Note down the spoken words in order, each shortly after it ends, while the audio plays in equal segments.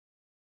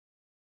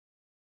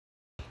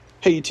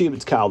Hey YouTube,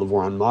 it's Kyle the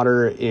War on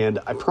Modder, and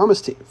I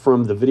promised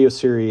from the video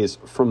series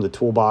from the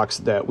toolbox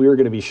that we were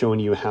going to be showing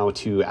you how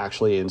to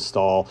actually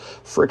install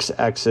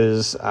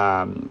FrixX's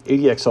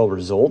ADXL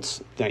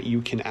results that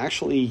you can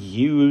actually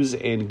use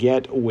and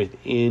get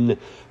within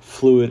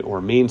Fluid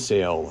or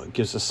Mainsail. It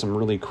gives us some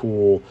really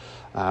cool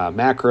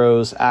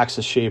macros,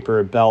 axis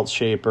shaper, belt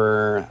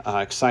shaper,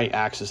 excite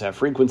axis at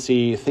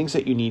frequency, things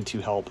that you need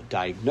to help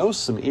diagnose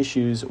some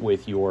issues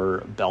with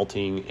your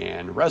belting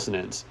and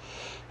resonance.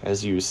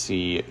 As you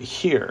see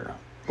here,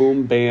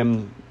 boom,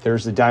 bam,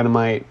 there's the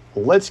dynamite.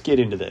 Let's get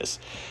into this.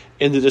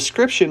 In the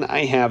description,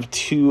 I have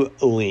two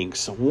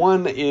links.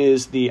 One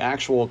is the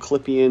actual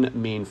Klipper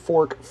main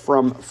fork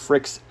from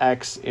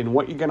FrixX, and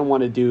what you're going to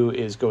want to do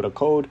is go to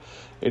code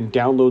and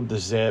download the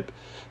zip.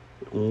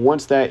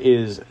 Once that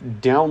is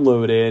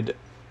downloaded,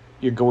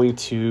 you're going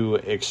to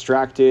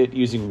extract it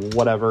using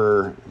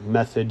whatever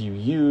method you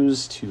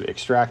use to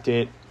extract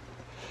it.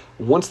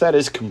 Once that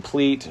is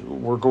complete,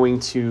 we're going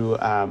to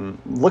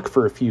look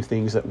for a few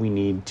things that we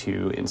need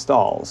to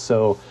install.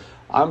 So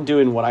I'm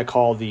doing what I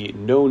call the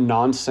no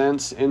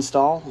nonsense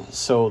install.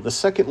 So the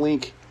second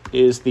link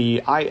is the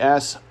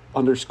IS_workflow,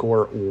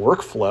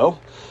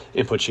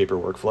 input shaper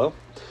workflow.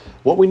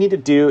 What we need to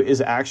do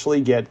is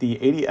actually get the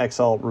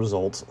ADXL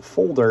results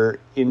folder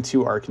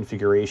into our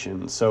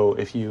configuration. So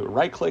if you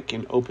right click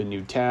and open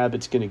new tab,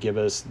 it's going to give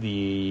us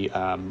the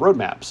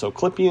roadmap. So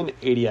Klipper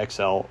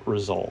ADXL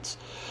results.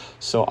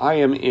 So I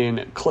am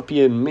in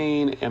Klipper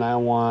main and I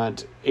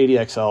want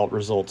ADXL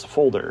results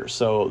folder.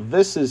 So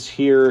this is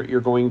here. You're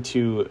going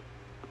to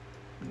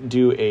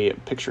do a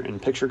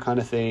picture-in-picture kind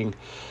of thing.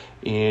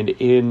 And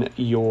in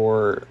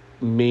your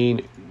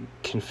main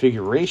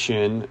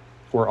configuration,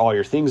 where all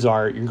your things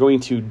are, you're going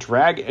to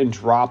drag and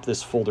drop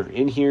this folder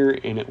in here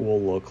and it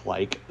will look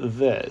like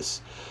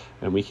this.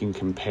 And we can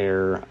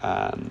compare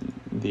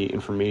the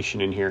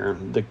information in here.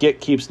 The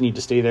get keeps need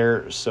to stay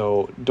there,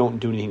 so don't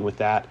do anything with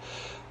that.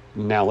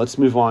 Now let's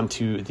move on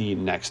to the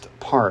next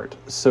part.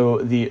 So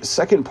the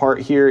second part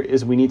here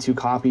is we need to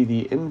copy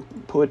the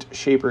input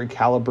shaper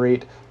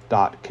calibrate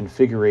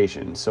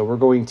configuration. So we're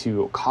going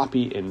to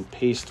copy and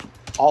paste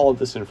all of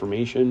this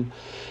information.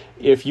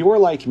 If you're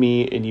like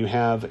me and you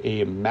have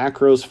a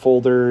macros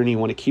folder and you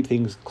want to keep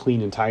things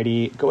clean and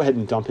tidy, go ahead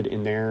and dump it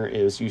in there.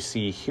 As you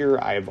see here,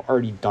 I've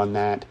already done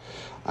that.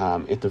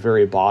 At the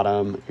very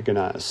bottom, you're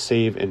gonna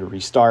save and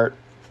restart.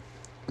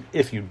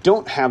 If you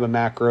don't have a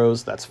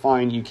macros, that's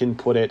fine. You can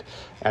put it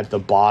at the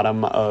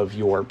bottom of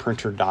your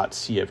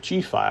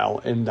printer.cfg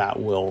file and that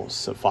will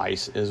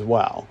suffice as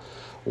well.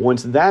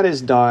 Once that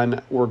is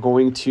done, we're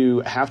going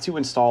to have to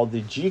install the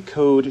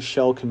G-code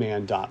shell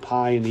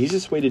command.py, and the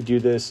easiest way to do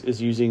this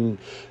is using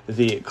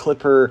the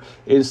Klipper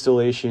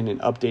installation and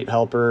update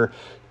helper,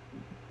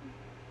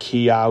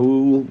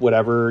 KIAUH,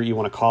 whatever you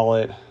want to call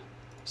it.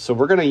 So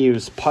we're going to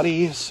use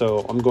putty,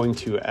 so I'm going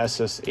to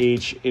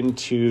SSH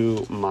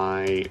into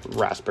my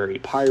Raspberry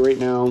Pi right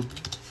now.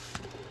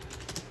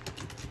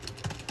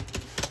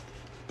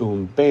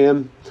 Boom,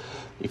 bam.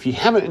 If you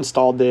haven't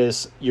installed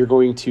this, you're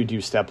going to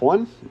do step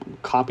one,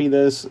 copy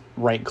this,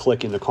 right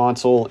click in the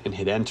console and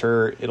hit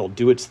enter. It'll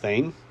do its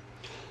thing.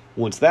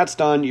 Once that's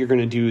done, you're going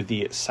to do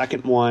the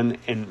second one.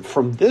 And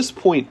from this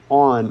point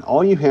on,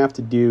 all you have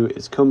to do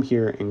is come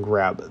here and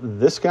grab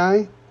this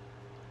guy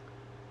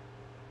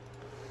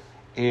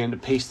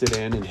and paste it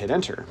in and hit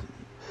enter.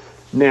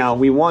 Now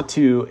we want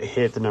to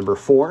hit the number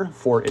 4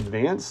 for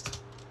advanced,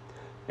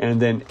 and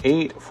then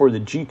 8 for the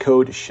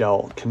G-code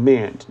shell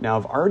command. Now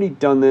I've already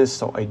done this,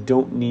 so I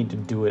don't need to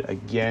do it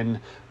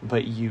again,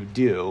 but you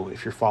do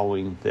if you're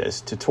following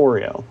this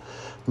tutorial.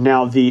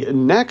 Now the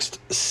next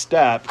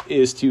step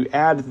is to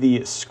add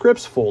the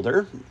scripts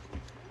folder.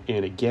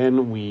 And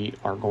again, we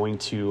are going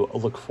to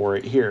look for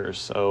it here.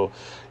 So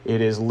it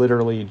is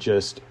literally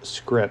just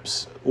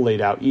scripts laid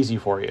out easy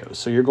for you.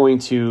 So you're going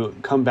to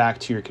come back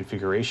to your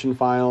configuration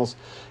files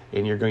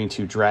and you're going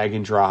to drag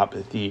and drop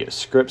the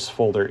scripts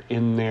folder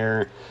in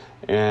there.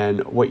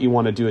 And what you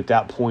want to do at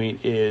that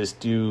point is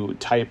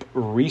type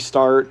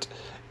restart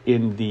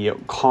in the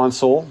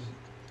console,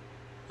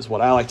 is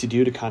what I like to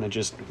do to kind of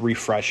just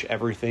refresh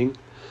everything.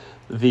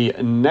 The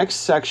next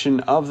section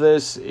of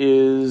this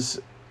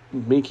is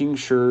making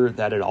sure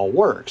that it all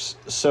works.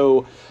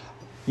 So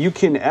you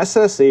can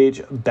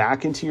SSH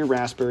back into your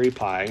Raspberry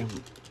Pi.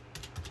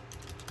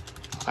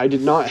 I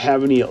did not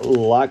have any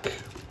luck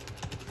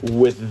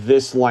with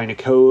this line of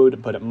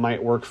code, but it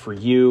might work for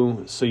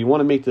you. So you want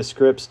to make the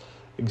scripts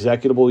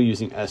executable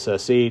using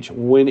SSH.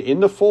 When in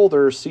the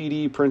folder,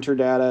 CD printer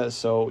data,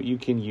 so you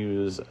can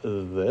use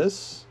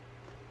this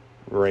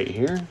right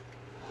here.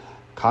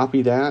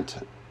 Copy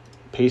that,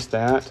 paste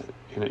that,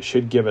 and it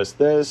should give us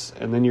this.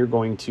 And then you're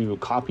going to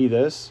copy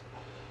this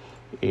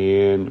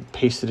and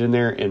paste it in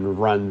there and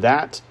run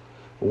that.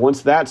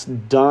 Once that's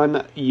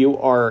done, you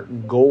are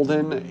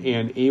golden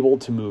and able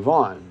to move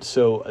on.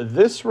 So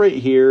this right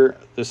here,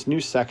 this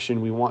new section,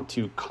 we want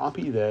to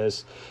copy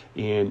this,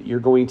 and you're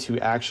going to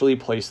actually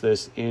place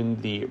this in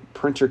the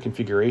printer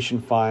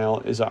configuration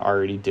file as I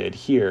already did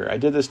here. I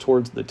did this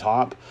towards the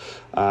top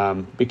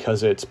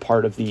because it's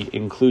part of the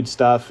include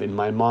stuff. In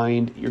my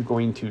mind, you're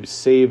going to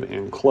save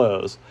and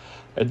close.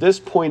 At this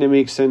point, it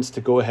makes sense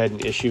to go ahead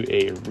and issue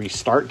a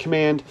restart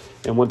command.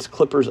 And once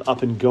Klipper's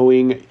up and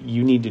going,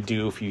 you need to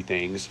do a few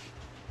things.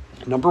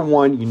 Number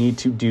one, you need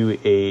to do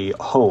a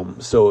home.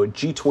 So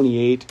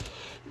G28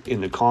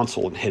 in the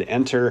console and hit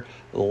enter.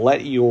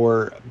 Let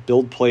your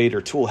build plate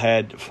or tool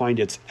head find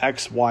its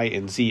X, Y,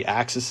 and Z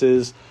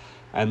axes.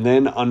 And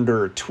then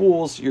under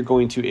tools, you're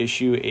going to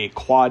issue a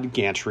quad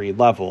gantry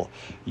level.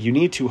 You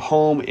need to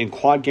home in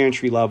quad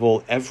gantry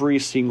level every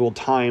single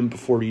time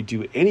before you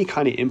do any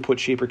kind of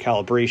input shaper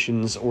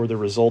calibrations, or the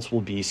results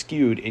will be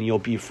skewed and you'll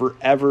be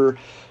forever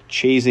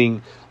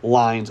chasing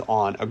lines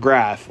on a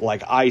graph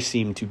like I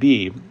seem to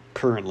be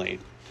currently.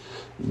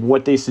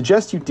 What they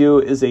suggest you do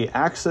is a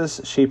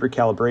axis shaper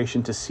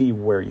calibration to see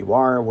where you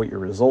are, what your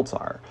results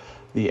are.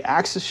 The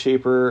axis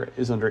shaper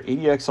is under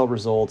ADXL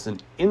results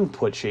and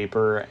input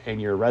shaper,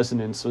 and your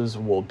resonances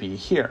will be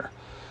here.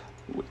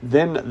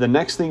 Then the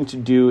next thing to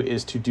do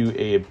is to do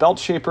a belt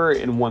shaper,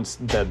 and once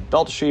the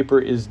belt shaper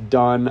is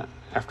done,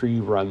 after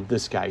you run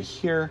this guy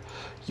here,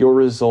 your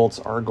results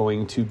are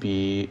going to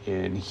be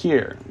in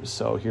here.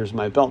 So here's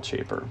my belt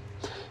shaper.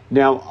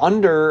 Now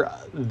under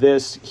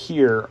this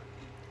here,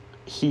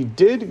 he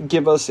did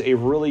give us a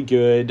really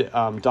good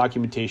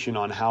documentation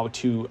on how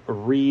to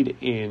read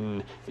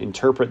and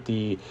interpret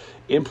the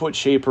input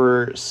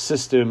shaper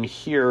system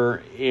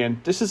here,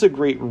 and this is a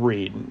great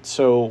read.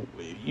 So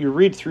you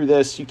read through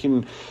this, you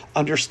can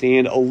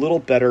understand a little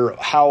better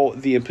how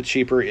the input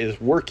shaper is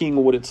working,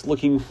 what it's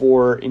looking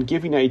for, and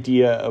give you an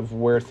idea of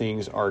where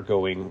things are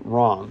going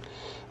wrong.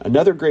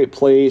 Another great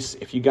place,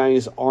 if you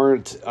guys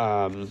aren't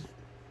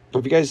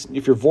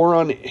if your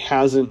Voron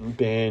hasn't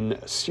been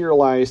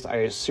serialized,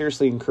 I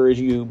seriously encourage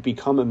you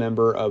become a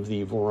member of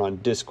the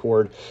Voron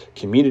Discord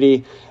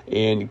community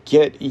and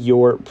get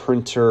your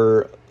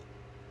printer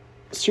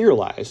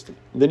serialized.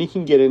 Then you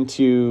can get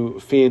into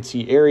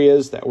fancy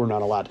areas that we're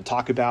not allowed to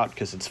talk about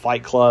because it's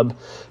Fight Club,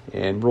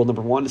 and rule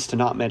number one is to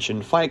not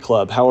mention Fight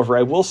Club. However,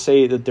 I will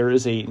say that there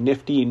is a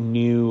nifty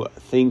new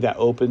thing that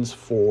opens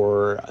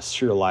for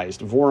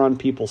serialized Voron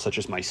people such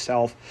as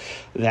myself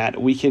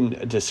that we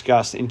can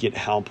discuss and get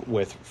help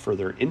with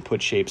further input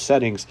shape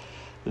settings.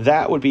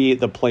 That would be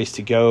the place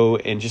to go,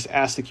 and just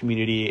ask the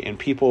community, and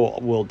people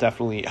will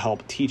definitely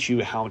help teach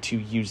you how to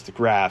use the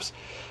graphs.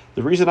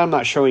 The reason I'm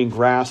not showing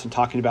graphs and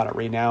talking about it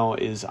right now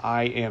is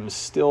I am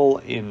still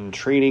in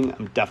training.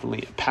 I'm definitely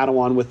a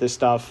Padawan with this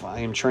stuff. I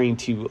am trying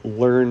to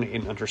learn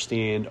and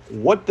understand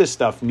what this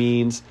stuff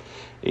means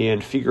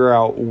and figure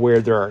out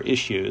where there are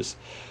issues.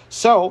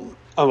 So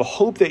I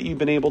hope that you've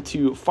been able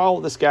to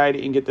follow this guide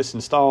and get this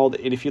installed.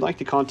 And if you like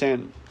the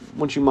content,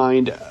 wouldn't you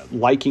mind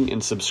liking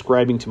and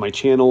subscribing to my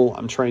channel?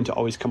 I'm trying to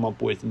always come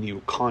up with new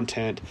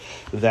content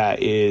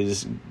that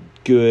is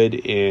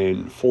good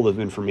and full of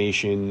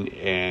information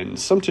and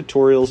some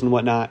tutorials and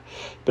whatnot.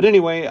 But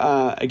anyway,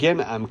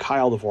 again, I'm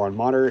Kyle the Voron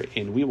Modder,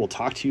 and we will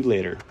talk to you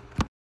later.